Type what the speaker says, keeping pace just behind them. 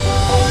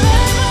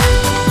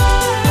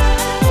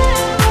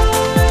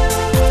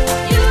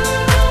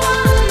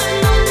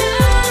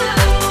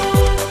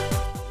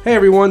Hey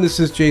everyone, this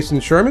is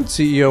Jason Sherman,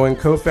 CEO and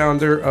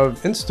co-founder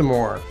of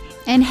Instamore.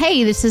 And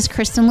hey, this is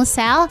Kristen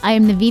LaSalle. I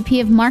am the VP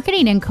of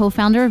Marketing and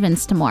co-founder of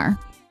Instamore.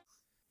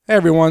 Hey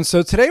everyone,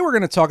 so today we're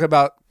going to talk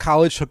about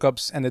college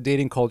hookups and the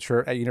dating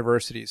culture at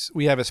universities.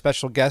 We have a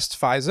special guest,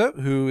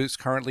 Faiza, who is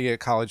currently a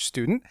college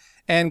student,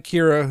 and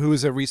Kira, who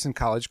is a recent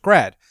college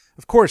grad.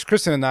 Of course,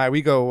 Kristen and I,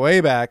 we go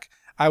way back.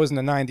 I was in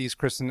the 90s,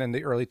 Kristen in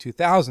the early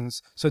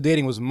 2000s, so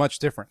dating was much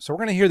different. So we're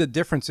going to hear the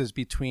differences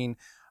between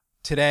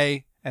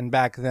today and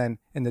back then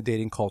in the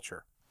dating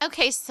culture.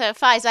 Okay, so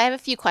Faiz, I have a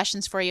few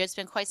questions for you. It's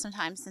been quite some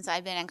time since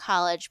I've been in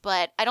college,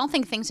 but I don't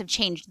think things have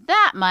changed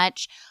that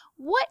much.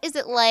 What is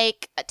it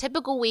like a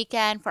typical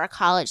weekend for a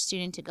college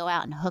student to go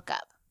out and hook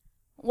up?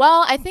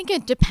 Well, I think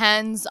it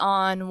depends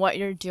on what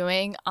you're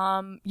doing.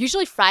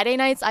 Usually Friday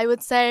nights, I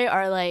would say,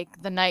 are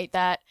like the night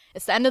that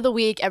it's the end of the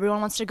week. Everyone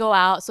wants to go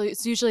out. So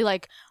it's usually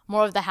like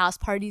more of the house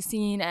party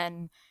scene.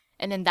 And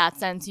in that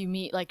sense, you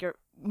meet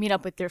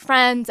up with your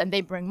friends and they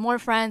bring more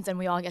friends and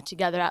we all get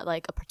together at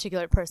like a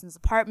particular person's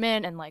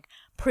apartment and like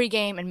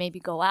pregame and maybe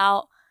go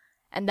out.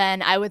 And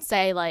then I would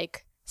say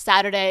like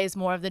Saturday is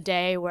more of the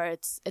day where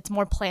it's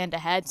more planned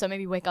ahead. So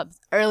maybe wake up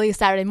early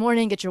Saturday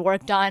morning, get your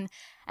work done.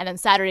 And then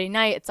Saturday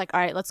night, it's like,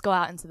 all right, let's go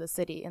out into the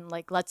city and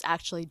like, let's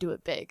actually do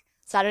it big.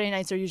 Saturday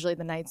nights are usually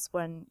the nights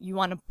when you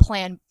want to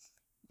plan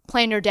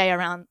your day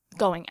around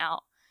going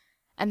out.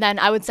 And then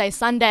I would say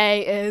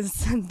Sunday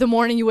is the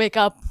morning you wake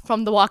up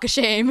from the walk of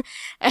shame.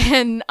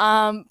 And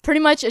pretty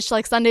much it's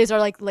like Sundays are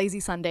like lazy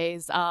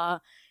Sundays.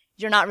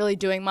 You're not really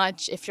doing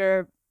much. If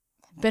you're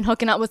been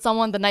hooking up with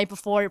someone the night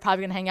before, you're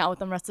probably going to hang out with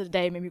them the rest of the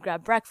day, maybe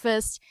grab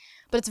breakfast.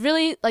 But it's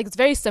really like, it's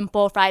very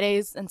simple.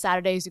 Fridays and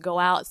Saturdays you go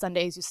out,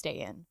 Sundays you stay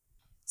in.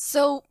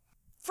 So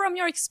from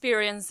your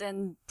experience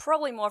and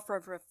probably more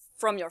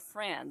from your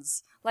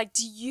friends, like,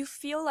 do you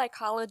feel like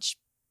college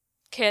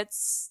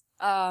kids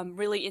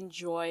really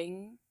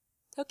enjoying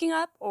hooking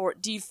up, or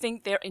do you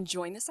think they're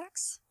enjoying the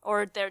sex,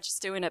 or they're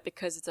just doing it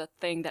because it's a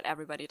thing that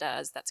everybody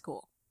does that's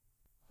cool?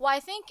 Well, I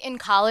think in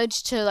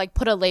college to like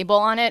put a label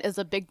on it is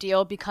a big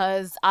deal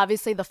because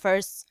obviously the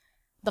first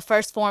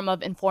form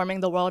of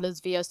informing the world is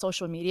via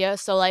social media.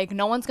 So like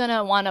no one's going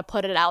to want to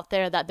put it out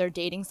there that they're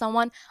dating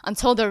someone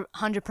until they're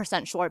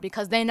 100% sure,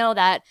 because they know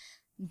that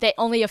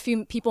only a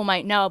few people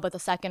might know, but the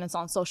second it's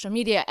on social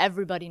media,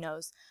 everybody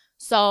knows.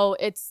 So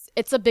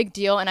it's a big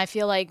deal. And I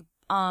feel like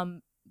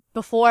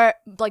before,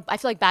 like, I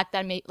feel like back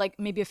then,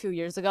 maybe a few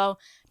years ago,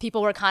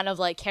 people were kind of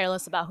like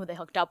careless about who they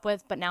hooked up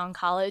with. But now in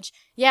college,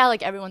 yeah,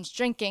 like everyone's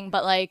drinking,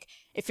 but like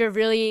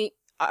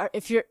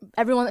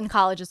everyone in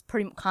college is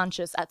pretty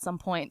conscious at some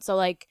point. So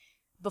like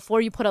before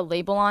you put a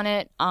label on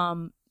it,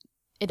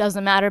 it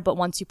doesn't matter. But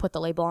once you put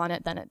the label on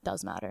it, then it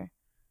does matter.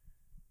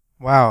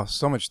 Wow,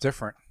 so much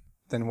different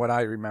than what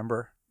I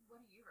remember. What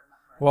do you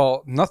remember?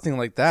 Well, nothing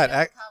like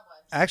that.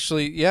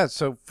 Actually, yeah,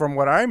 so from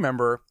what I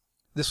remember,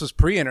 this was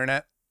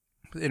pre-internet.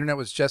 The internet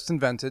was just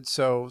invented,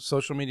 so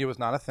social media was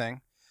not a thing.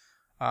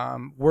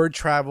 Word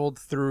traveled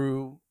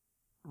through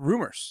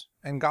rumors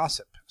and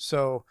gossip.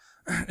 So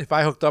if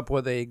I hooked up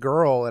with a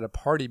girl at a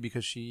party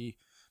because she,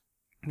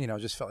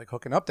 just felt like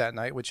hooking up that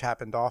night, which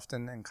happened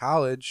often in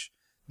college,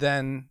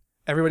 then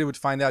everybody would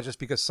find out just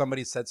because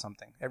somebody said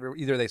something.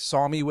 Either they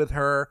saw me with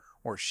her,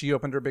 or she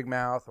opened her big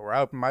mouth, or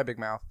I opened my big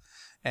mouth,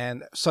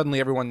 and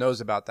suddenly everyone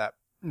knows about that.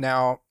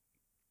 Now,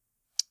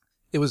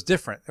 it was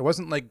different. It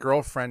wasn't like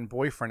girlfriend,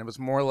 boyfriend. It was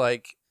more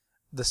like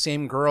the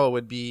same girl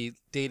would be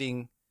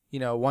dating,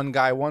 one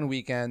guy one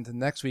weekend. The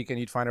next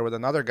weekend you'd find her with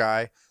another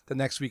guy. The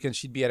next weekend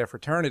she'd be at a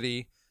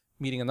fraternity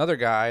meeting another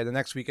guy. The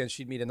next weekend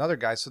she'd meet another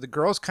guy. So the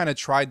girls kind of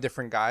tried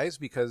different guys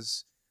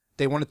because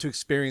they wanted to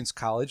experience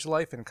college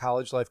life. And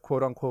college life,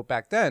 quote unquote,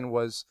 back then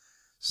was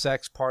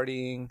sex,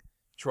 partying,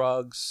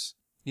 drugs,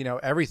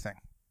 everything.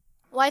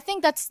 Well, I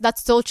think that's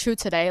still true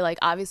today. Like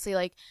obviously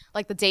like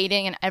the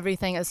dating and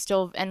everything is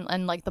still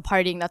and like the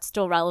partying, that's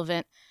still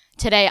relevant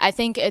today. I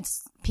think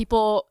it's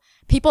people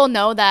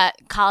know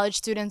that college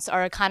students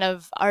are kind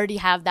of already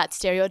have that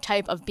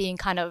stereotype of being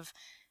kind of,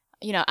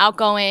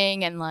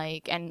 outgoing and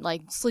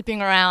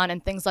sleeping around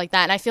and things like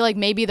that. And I feel like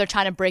maybe they're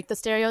trying to break the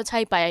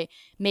stereotype by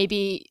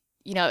maybe,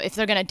 if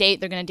they're going to date,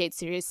 they're going to date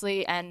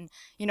seriously. And,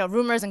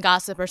 rumors and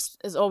gossip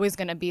is always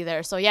going to be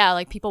there. So yeah,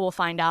 like people will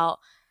find out.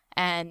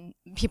 And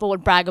people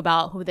would brag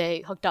about who they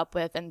hooked up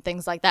with and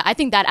things like that. I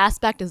think that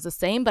aspect is the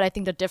same, but I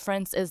think the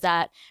difference is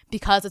that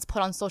because it's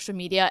put on social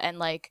media and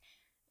like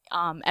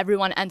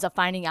everyone ends up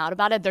finding out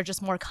about it, they're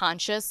just more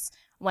conscious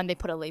when they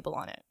put a label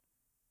on it.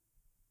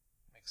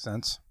 Makes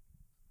sense.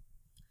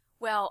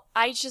 Well,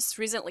 I just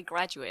recently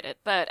graduated,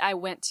 but I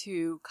went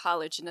to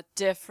college in a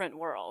different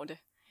world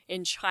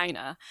in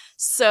China.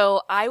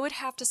 So I would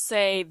have to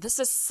say this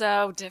is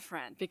so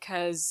different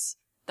because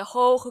the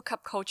whole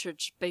hookup culture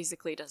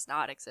basically does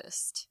not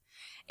exist.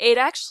 It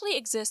actually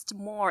exists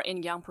more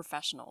in young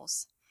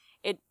professionals.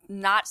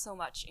 Not so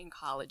much in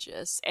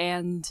colleges.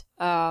 And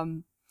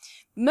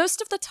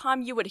most of the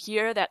time you would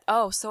hear that,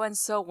 oh,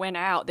 so-and-so went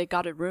out, they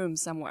got a room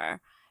somewhere.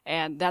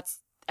 And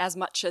that's as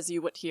much as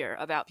you would hear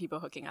about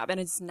people hooking up. And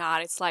it's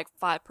not. It's like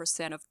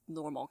 5% of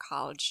normal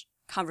college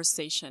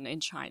conversation in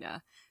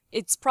China.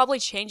 It's probably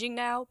changing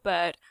now,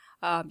 but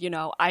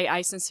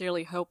I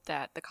sincerely hope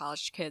that the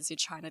college kids in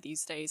China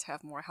these days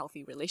have more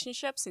healthy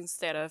relationships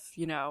instead of,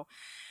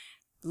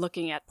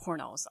 looking at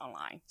pornos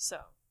online. So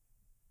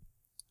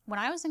when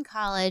I was in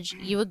college,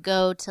 you would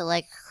go to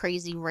like a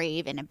crazy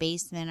rave in a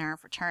basement or a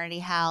fraternity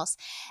house,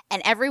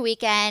 and every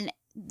weekend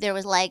there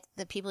was like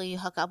the people you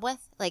hook up with.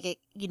 Like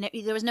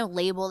there was no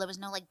label, there was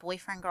no like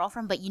boyfriend,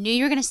 girlfriend, but you knew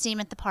you were going to see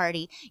them at the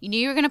party. You knew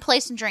you were going to play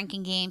some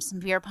drinking games, some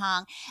beer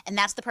pong, and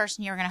that's the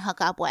person you were going to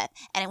hook up with.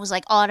 And it was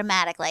like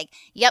automatic, like,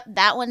 yep,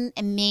 that one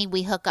and me,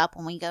 we hook up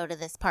when we go to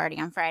this party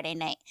on Friday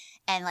night.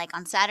 And like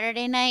on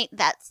Saturday night,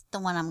 that's the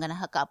one I'm going to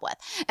hook up with.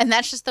 And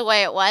that's just the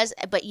way it was.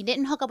 But you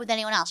didn't hook up with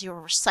anyone else. You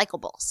were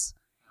recyclables.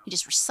 You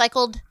just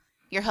recycled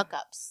your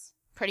hookups.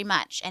 Pretty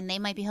much. And they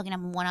might be hooking up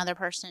with one other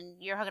person.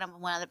 You're hooking up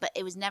with one other, but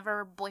it was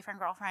never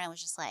boyfriend, girlfriend. It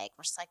was just like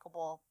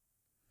recyclable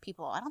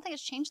people. I don't think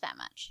it's changed that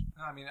much.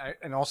 I mean,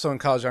 and also in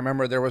college, I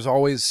remember there was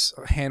always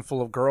a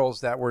handful of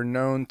girls that were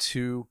known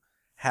to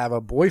have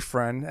a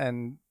boyfriend,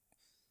 and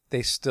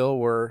they still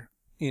were,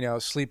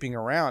 sleeping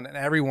around, and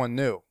everyone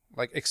knew,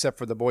 like, except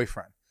for the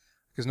boyfriend,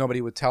 because nobody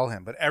would tell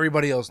him, but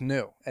everybody else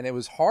knew. And it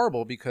was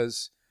horrible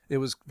because it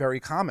was very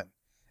common.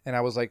 And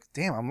I was like,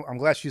 damn, I'm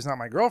glad she's not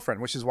my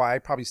girlfriend, which is why I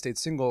probably stayed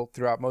single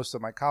throughout most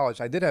of my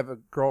college. I did have a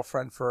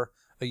girlfriend for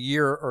a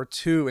year or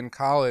two in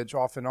college,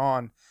 off and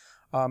on.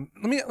 Let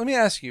me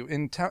ask you,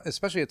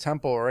 especially at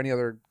Temple or any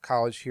other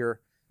college here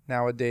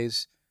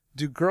nowadays,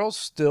 do girls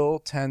still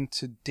tend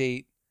to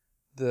date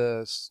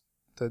the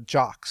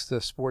jocks,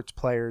 the sports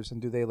players, and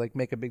do they like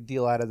make a big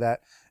deal out of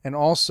that? And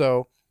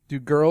also, do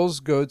girls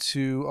go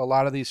to a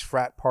lot of these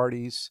frat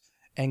parties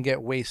and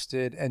get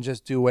wasted and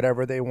just do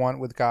whatever they want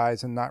with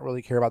guys and not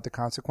really care about the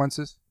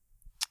consequences?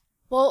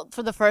 Well,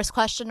 for the first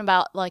question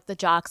about like the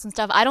jocks and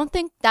stuff, I don't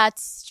think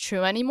that's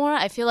true anymore.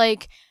 I feel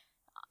like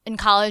in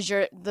college,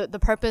 the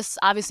purpose,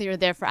 obviously you're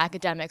there for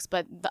academics,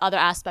 but the other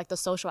aspect, the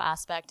social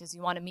aspect, is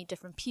you want to meet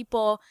different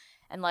people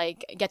and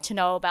like get to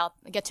know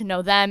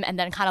them and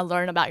then kind of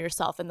learn about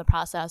yourself in the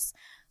process.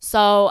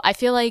 So I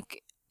feel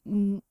like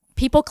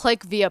people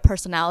click via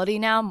personality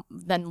now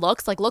than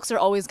looks. Like looks are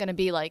always going to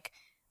be like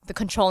the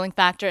controlling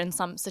factor in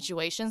some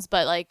situations,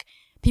 but like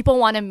people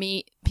want to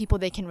meet people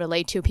they can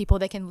relate to, people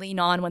they can lean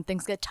on when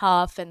things get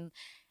tough,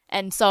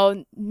 and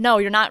so no,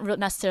 you're not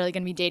necessarily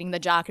going to be dating the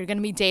jock. You're going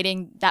to be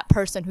dating that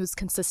person who's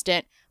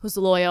consistent, who's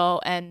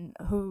loyal, and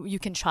who you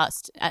can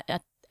trust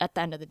at the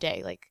end of the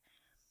day. Like,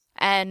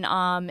 and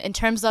in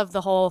terms of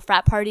the whole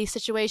frat party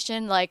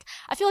situation, like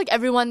I feel like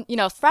everyone,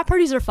 frat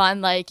parties are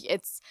fun. Like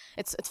it's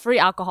free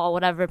alcohol,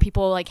 whatever.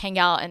 People like hang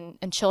out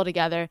and chill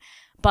together,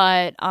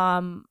 but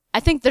I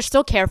think they're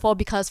still careful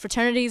because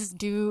fraternities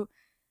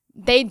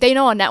they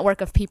know a network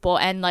of people,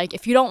 and like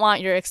if you don't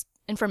want your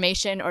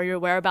information or your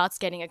whereabouts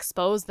getting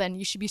exposed, then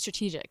you should be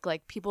strategic.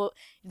 Like people,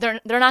 they're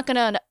not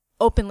gonna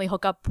openly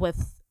hook up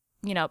with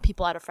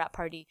people at a frat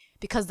party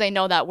because they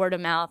know that word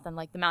of mouth and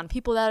like the amount of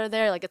people that are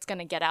there, like it's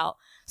gonna get out.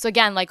 So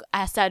again, like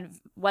I said,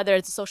 whether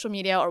it's social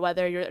media or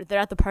whether you're there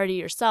at the party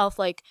yourself,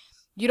 like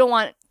you don't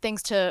want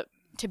things to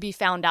be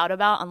found out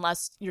about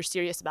unless you're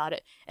serious about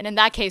it. And in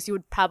that case, you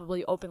would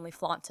probably openly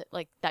flaunt it,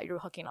 like that you're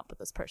hooking up with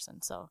this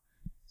person. So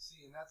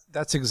see, and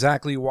that's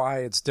exactly why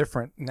it's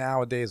different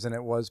nowadays than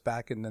it was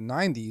back in the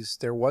 90s.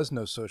 There was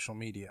no social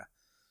media.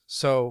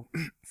 So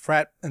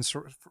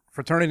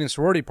fraternity and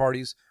sorority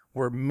parties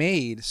were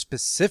made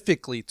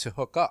specifically to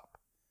hook up.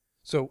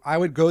 So I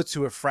would go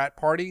to a frat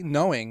party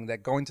knowing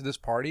that going to this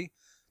party,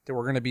 there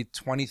were going to be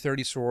 20,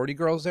 30 sorority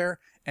girls there,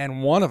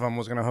 and one of them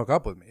was going to hook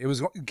up with me. It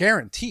was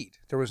guaranteed.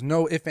 There was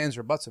no ifs, ands,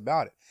 or buts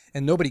about it.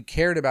 And nobody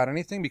cared about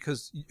anything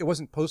because it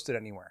wasn't posted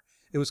anywhere.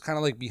 It was kind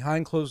of like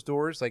behind closed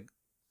doors, like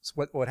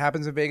what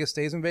happens in Vegas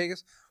stays in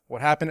Vegas.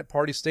 What happened at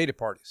parties stayed at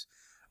parties.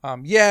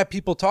 Yeah,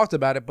 people talked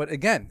about it, but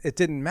again, it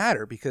didn't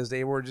matter because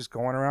they were just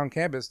going around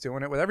campus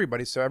doing it with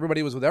everybody. So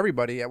everybody was with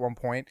everybody at one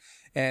point,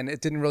 and it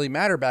didn't really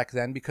matter back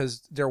then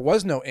because there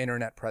was no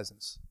internet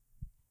presence.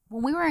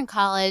 When we were in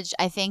college,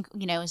 I think,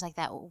 it was like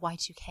that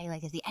Y2K,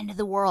 like at the end of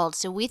the world.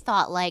 So we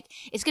thought like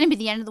it's going to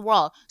be the end of the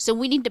world. So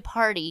we need to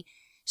party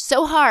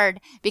so hard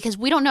because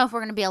we don't know if we're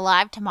going to be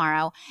alive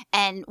tomorrow.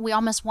 And we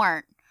almost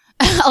weren't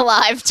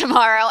alive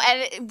tomorrow.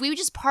 And we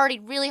just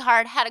partied really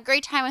hard, had a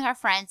great time with our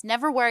friends,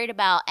 never worried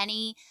about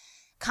any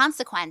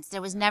consequence.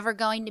 There was never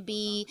going to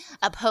be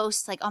a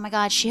post like, oh my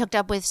God, she hooked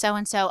up with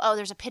so-and-so. Oh,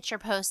 there's a picture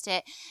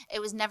posted.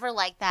 It was never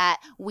like that.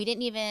 We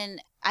didn't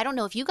even, I don't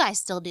know if you guys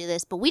still do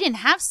this, but we didn't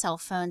have cell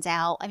phones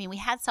out. I mean, we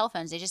had cell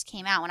phones. They just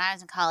came out when I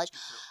was in college.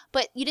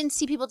 But you didn't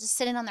see people just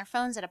sitting on their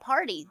phones at a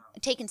party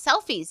taking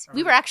selfies.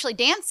 We were actually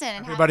dancing.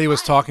 And everybody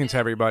was talking to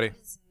everybody.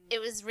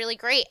 It was really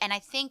great. And I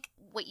think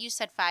what you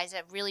said,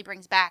 Faiza, really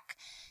brings back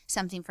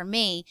something for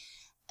me.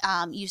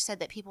 You said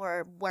that people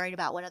are worried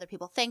about what other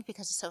people think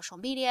because of social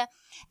media,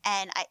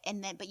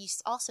 but you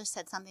also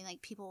said something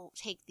like people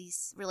take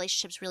these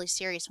relationships really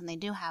serious when they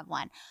do have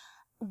one.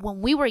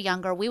 When we were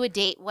younger, we would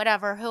date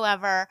whatever,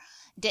 whoever,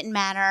 didn't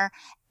matter,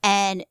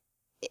 and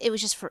it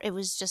was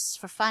just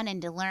for fun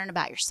and to learn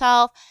about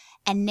yourself.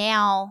 And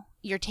now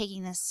you're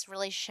taking this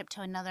relationship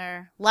to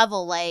another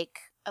level, like,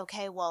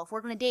 okay, well, if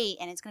we're going to date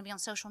and it's going to be on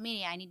social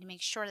media, I need to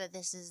make sure that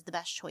this is the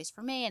best choice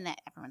for me and that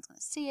everyone's going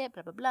to see it,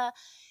 blah, blah, blah.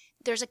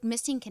 There's like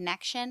missing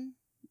connection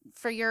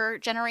for your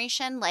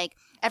generation. Like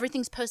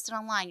everything's posted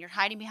online. You're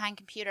hiding behind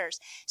computers.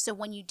 So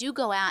when you do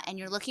go out and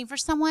you're looking for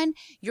someone,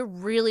 you're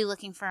really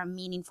looking for a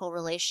meaningful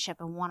relationship,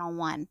 a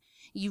one-on-one.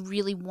 You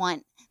really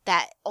want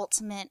that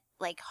ultimate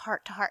like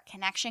heart-to-heart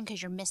connection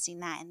because you're missing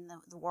that in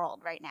the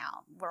world right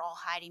now. We're all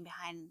hiding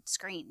behind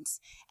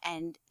screens.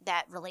 And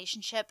that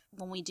relationship,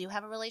 when we do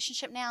have a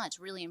relationship now, it's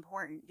really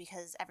important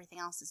because everything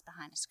else is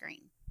behind a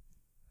screen.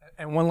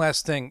 And one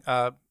last thing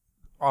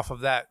off of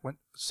that.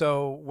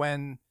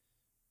 When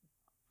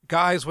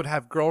guys would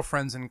have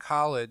girlfriends in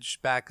college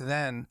back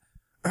then,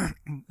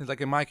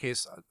 like in my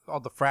case, all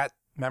the frat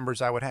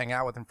members I would hang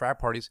out with in frat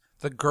parties,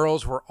 their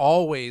girlfriends were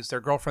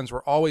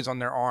always on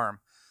their arm.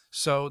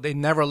 So they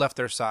never left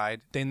their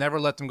side. They never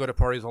let them go to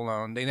parties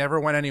alone. They never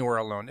went anywhere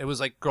alone. It was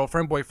like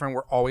girlfriend, boyfriend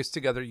were always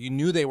together. You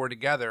knew they were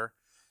together,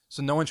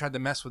 so no one tried to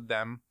mess with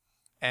them.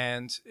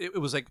 And it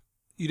was like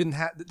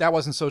that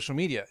wasn't social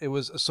media. It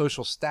was a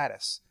social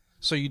status.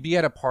 So you'd be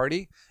at a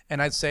party,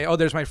 and I'd say, "Oh,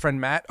 there's my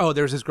friend Matt. Oh,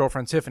 there's his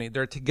girlfriend Tiffany.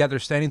 They're together,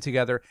 standing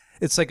together."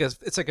 It's like a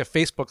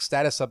Facebook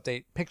status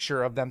update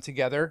picture of them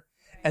together,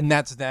 and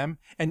that's them.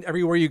 And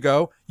everywhere you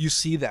go, you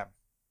see them.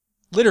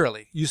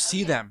 Literally, you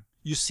see them.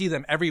 You see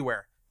them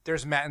everywhere.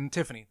 There's Matt and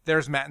Tiffany.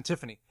 There's Matt and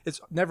Tiffany. It's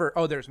never,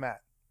 oh, there's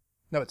Matt.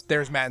 No, it's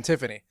there's Matt and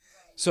Tiffany.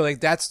 So like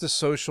that's the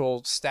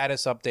social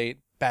status update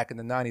back in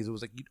the 90s. It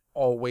was like you'd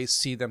always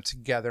see them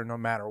together no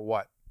matter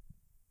what.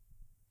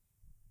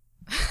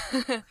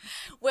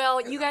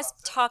 Well, you guys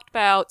talked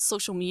about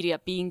social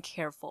media being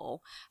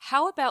careful.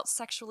 How about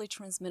sexually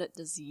transmitted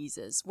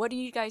diseases? What do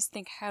you guys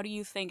think? How do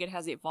you think it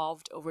has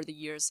evolved over the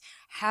years?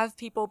 Have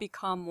people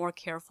become more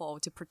careful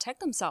to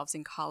protect themselves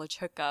in college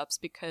hookups?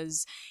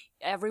 Because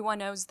everyone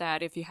knows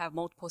that if you have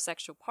multiple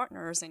sexual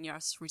partners and you're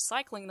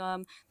recycling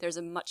them, there's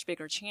a much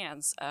bigger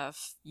chance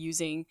of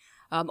using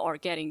or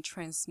getting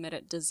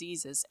transmitted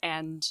diseases.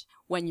 And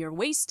when you're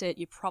wasted,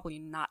 you're probably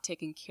not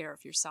taking care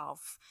of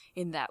yourself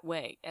in that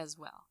way as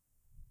well.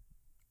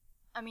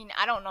 I mean,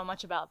 I don't know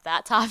much about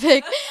that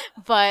topic,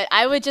 but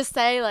I would just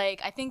say,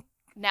 like, I think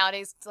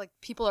nowadays, like,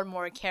 people are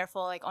more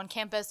careful. Like, on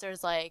campus,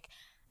 there's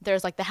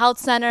the health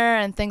center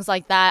and things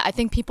like that. I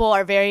think people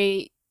are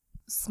very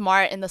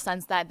smart in the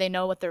sense that they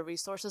know what their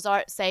resources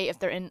are, say, if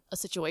they're in a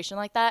situation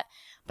like that.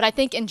 But I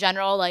think in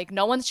general, like,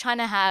 no one's trying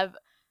to have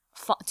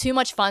too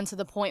much fun to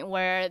the point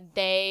where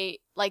they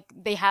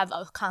have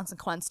a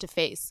consequence to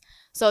face.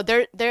 So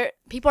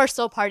people are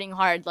still partying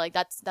hard, like,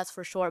 that's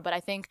for sure. But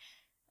I think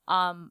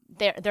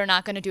they're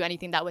not going to do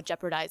anything that would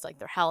jeopardize like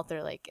their health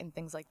or like and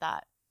things like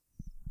that.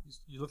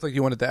 You looked like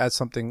you wanted to add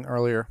something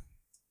earlier.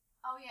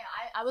 Oh yeah,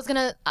 I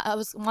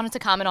wanted to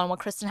comment on what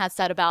Kristen had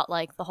said about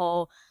like the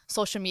whole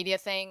social media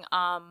thing.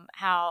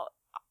 How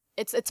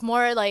it's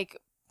more like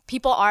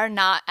people are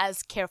not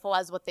as careful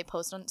as what they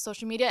post on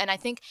social media, and I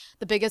think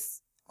the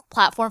biggest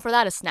platform for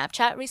that is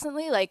Snapchat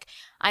recently. Like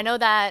I know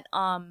that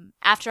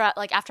after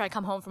I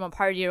come home from a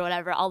party or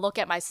whatever, I'll look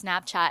at my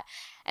Snapchat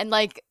and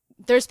like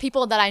there's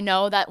people that I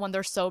know that when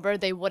they're sober,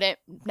 they wouldn't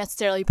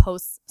necessarily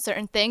post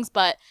certain things,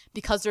 but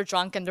because they're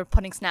drunk and they're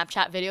putting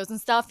Snapchat videos and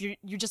stuff,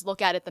 you just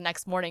look at it the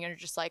next morning and you're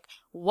just like,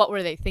 what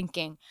were they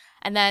thinking?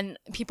 And then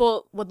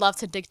people would love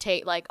to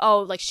dictate like,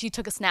 oh, like she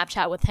took a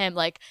Snapchat with him,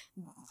 like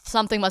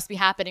something must be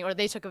happening, or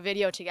they took a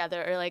video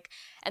together, or like,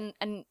 and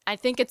I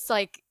think it's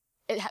like,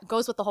 it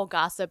goes with the whole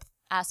gossip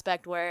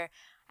aspect where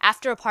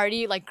after a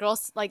party, like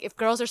girls, like if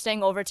girls are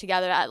staying over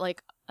together at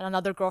like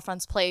another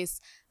girlfriend's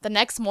place, the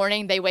next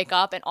morning they wake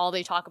up and all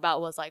they talk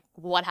about was like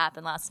what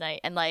happened last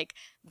night, and like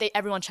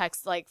everyone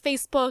checks like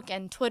Facebook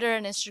and Twitter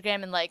and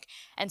Instagram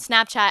and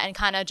Snapchat and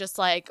kind of just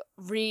like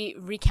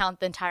recount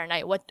the entire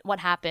night what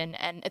happened.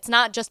 And it's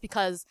not just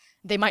because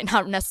they might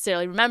not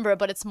necessarily remember,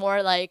 but it's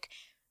more like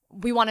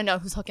we want to know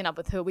who's hooking up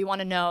with who. We want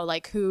to know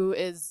like who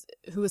is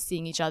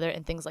seeing each other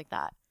and things like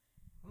that.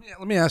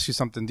 Let me ask you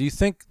something. Do you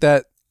think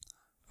that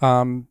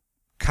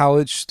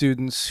college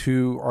students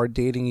who are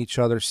dating each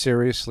other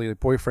seriously, like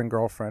boyfriend,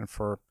 girlfriend,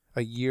 for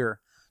a year,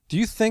 do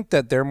you think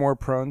that they're more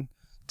prone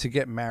to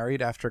get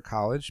married after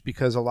college?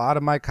 Because a lot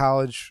of my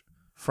college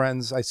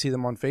friends, I see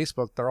them on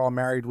Facebook, they're all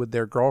married with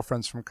their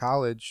girlfriends from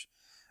college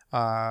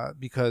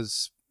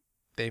because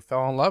they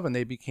fell in love and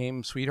they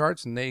became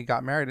sweethearts and they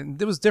got married.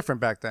 And it was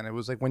different back then. It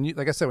was like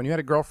like I said, when you had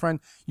a girlfriend,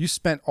 you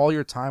spent all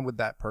your time with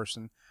that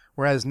person.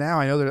 Whereas now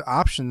I know the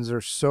options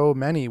are so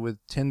many with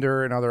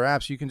Tinder and other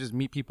apps. You can just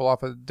meet people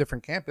off a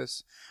different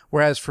campus.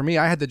 Whereas for me,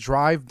 I had to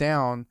drive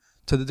down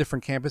to the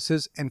different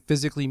campuses and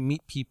physically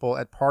meet people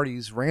at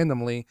parties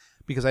randomly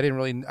because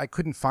I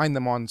couldn't find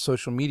them on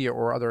social media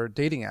or other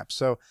dating apps.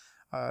 So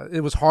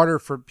it was harder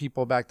for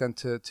people back then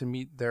to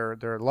meet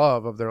their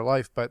love of their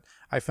life. But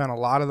I found a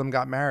lot of them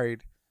got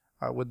married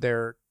with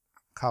their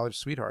college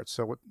sweethearts.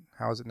 So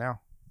how is it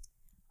now?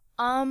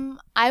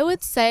 I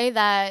would say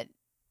that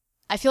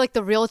I feel like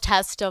the real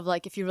test of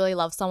like if you really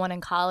love someone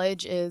in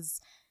college is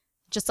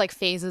just like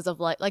phases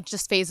of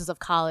just phases of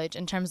college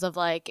in terms of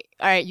like,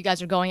 all right, you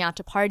guys are going out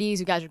to parties,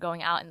 you guys are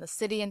going out in the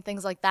city and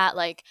things like that.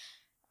 Like,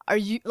 are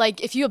you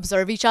like, if you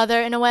observe each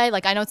other in a way,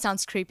 like, I know it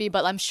sounds creepy,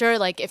 but I'm sure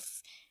like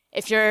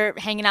if you're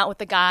hanging out with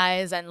the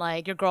guys and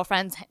like your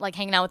girlfriend's like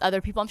hanging out with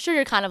other people, I'm sure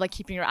you're kind of like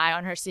keeping your eye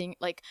on her, seeing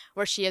like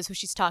where she is, who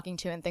she's talking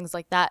to and things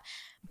like that.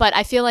 But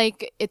I feel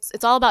like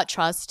it's all about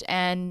trust.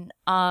 And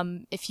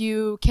if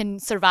you can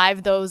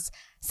survive those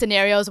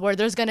scenarios where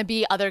there's going to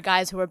be other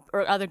guys or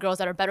other girls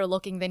that are better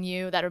looking than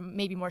you, that are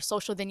maybe more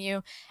social than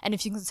you, and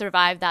if you can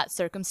survive that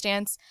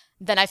circumstance,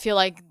 then I feel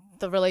like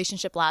the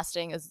relationship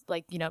lasting is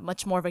like, you know,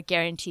 much more of a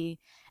guarantee.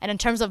 And in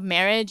terms of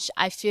marriage,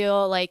 I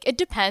feel like it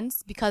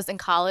depends, because in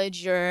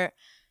college you're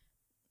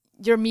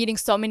meeting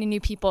so many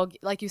new people.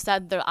 Like you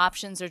said, the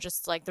options are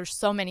just like, there's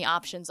so many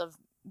options of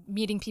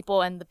meeting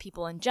people and the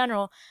people in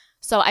general.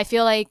 So I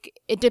feel like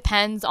it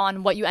depends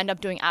on what you end up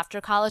doing after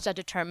college that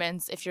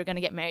determines if you're going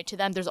to get married to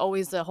them. There's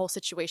always the whole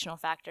situational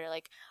factor,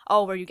 like,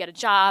 oh, where you get a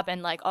job,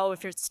 and like, oh,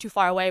 if it's too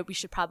far away, we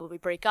should probably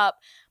break up.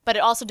 But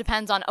it also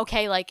depends on,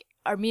 okay, like,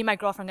 are me and my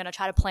girlfriend going to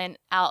try to plan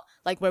out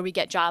like where we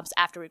get jobs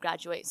after we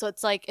graduate? So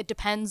it's like, it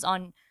depends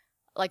on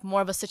like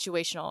more of a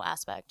situational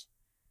aspect.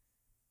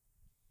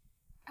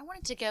 I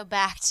wanted to go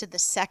back to the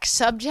sex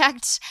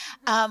subject.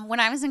 When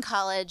I was in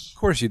college, Of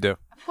course you do.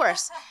 of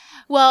course.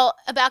 Well,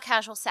 about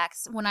casual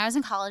sex. When I was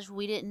in college,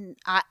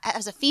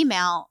 as a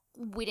female,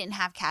 we didn't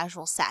have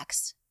casual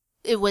sex.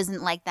 It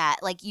wasn't like that.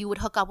 Like, you would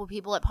hook up with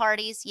people at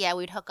parties. Yeah,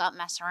 we'd hook up,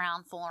 mess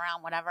around, fool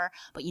around, whatever.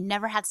 But you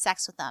never had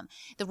sex with them.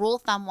 The rule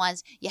of thumb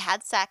was you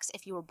had sex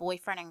if you were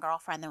boyfriend and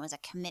girlfriend. There was a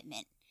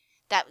commitment.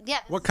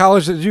 What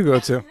college did you go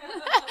to?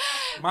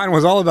 Mine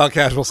was all about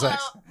casual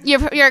sex.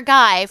 Well, you're a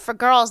guy. For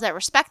girls that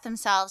respect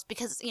themselves,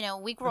 because, you know,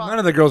 we grew up. None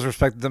of the girls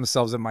respected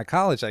themselves in my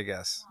college, I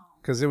guess,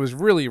 because it was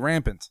really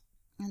rampant.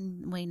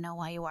 And we know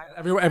why you are.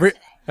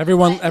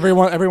 Everyone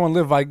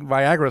lived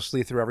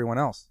viagrously through everyone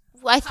else.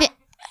 Well, I think,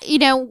 you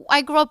know,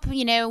 I grew up,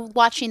 you know,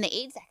 watching the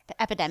AIDS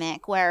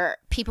epidemic, where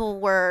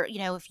people were, you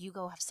know, if you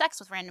go have sex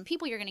with random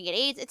people, you're going to get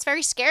AIDS. It's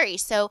very scary.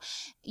 So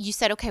you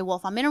said, okay, well,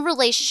 if I'm in a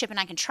relationship and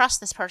I can trust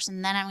this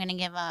person, then I'm going to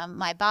give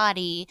my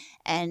body,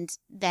 and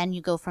then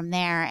you go from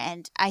there.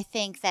 And I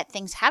think that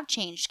things have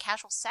changed.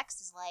 Casual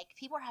sex is like,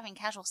 people are having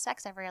casual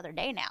sex every other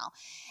day now,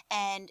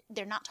 and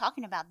they're not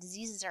talking about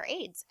diseases or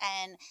AIDS.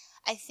 And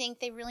I think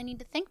they really need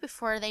to think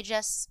before they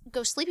just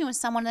go sleeping with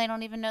someone they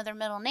don't even know their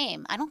middle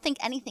name. I don't think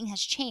anything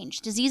has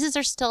changed. Diseases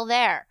are still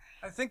there.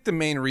 I think the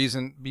main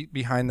reason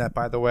behind that,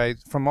 by the way,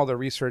 from all the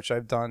research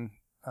I've done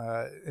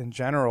in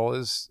general,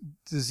 is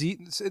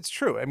disease. It's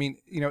true. I mean,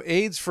 you know,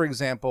 AIDS, for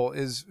example,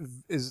 is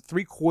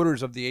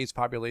 3/4 of the AIDS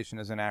population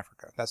is in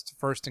Africa. That's the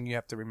first thing you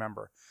have to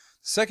remember.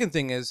 Second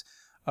thing is,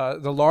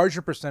 the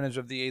larger percentage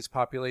of the AIDS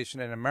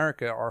population in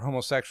America are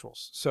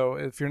homosexuals. So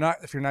if you're not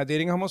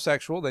dating a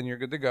homosexual, then you're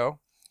good to go,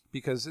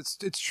 because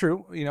it's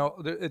true. You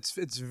know,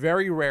 it's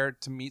very rare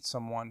to meet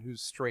someone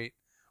who's straight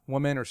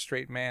woman or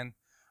straight man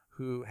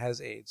who has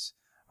AIDS.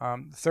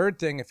 The third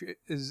thing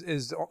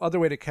is the other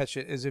way to catch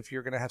it is if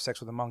you're going to have sex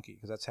with a monkey,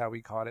 because that's how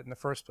we caught it in the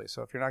first place.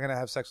 So if you're not going to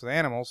have sex with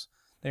animals,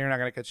 then you're not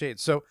going to catch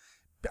AIDS. So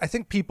I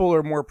think people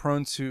are more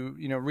prone to,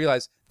 you know,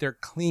 realize they're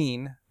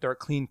clean. They're a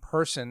clean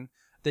person.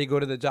 They go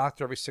to the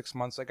doctor every 6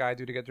 months, like I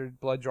do, to get their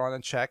blood drawn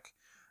and check.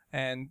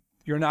 And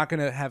you're not going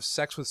to have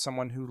sex with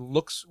someone who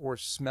looks or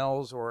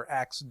smells or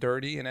acts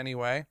dirty in any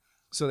way.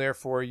 So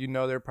therefore, you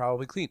know, they're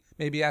probably clean.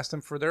 Maybe ask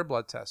them for their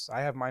blood tests.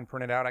 I have mine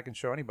printed out. I can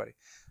show anybody.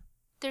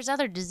 There's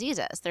other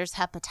diseases. There's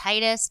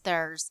hepatitis.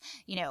 There's,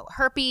 you know,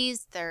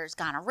 herpes. There's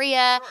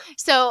gonorrhea.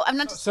 So I'm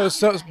not just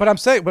but I'm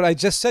saying, but I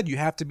just said you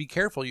have to be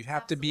careful. You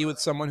have to be with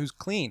someone who's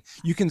clean.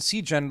 You can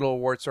see genital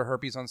warts or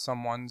herpes on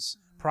someone's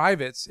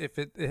privates if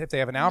they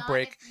have an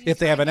outbreak. If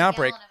they have an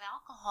outbreak. Of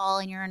alcohol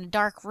and you're in a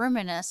dark room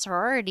in a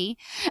sorority.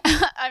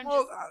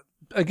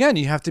 Again,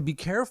 you have to be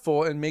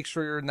careful and make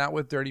sure you're not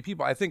with dirty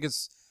people. I think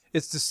it's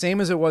the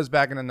same as it was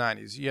back in the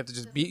 90s. You have to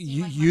just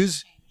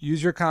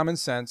use your common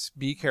sense.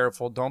 Be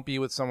careful. Don't be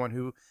with someone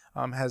who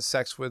has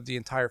sex with the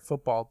entire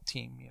football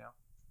team. You know.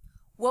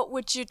 What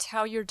would you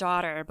tell your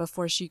daughter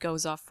before she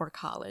goes off for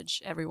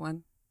college,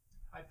 everyone?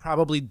 I'd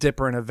probably dip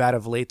her in a vat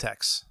of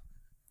latex.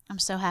 I'm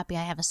so happy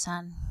I have a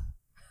son.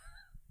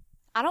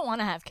 I don't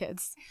want to have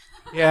kids.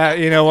 Yeah,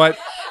 you know what?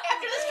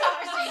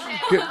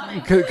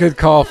 Good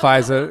call,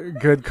 Faiza.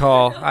 Good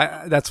call.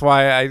 That's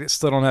why I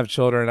still don't have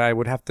children. I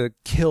would have to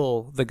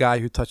kill the guy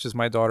who touches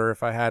my daughter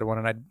if I had one,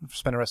 and I'd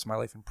spend the rest of my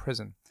life in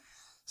prison.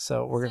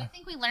 So I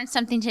think we learned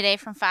something today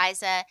from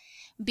Faiza.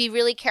 Be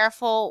really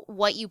careful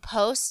what you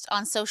post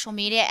on social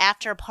media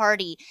after a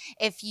party.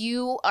 If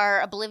you are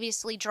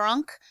obliviously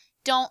drunk,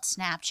 don't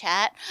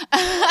Snapchat.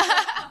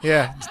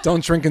 Yeah,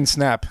 don't drink and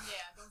snap.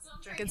 Yeah,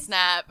 don't drink and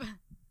snap.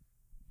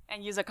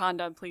 And use a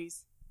condom,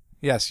 please.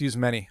 Yes, use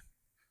many.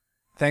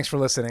 Thanks for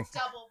listening.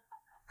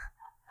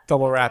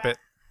 Double wrap it.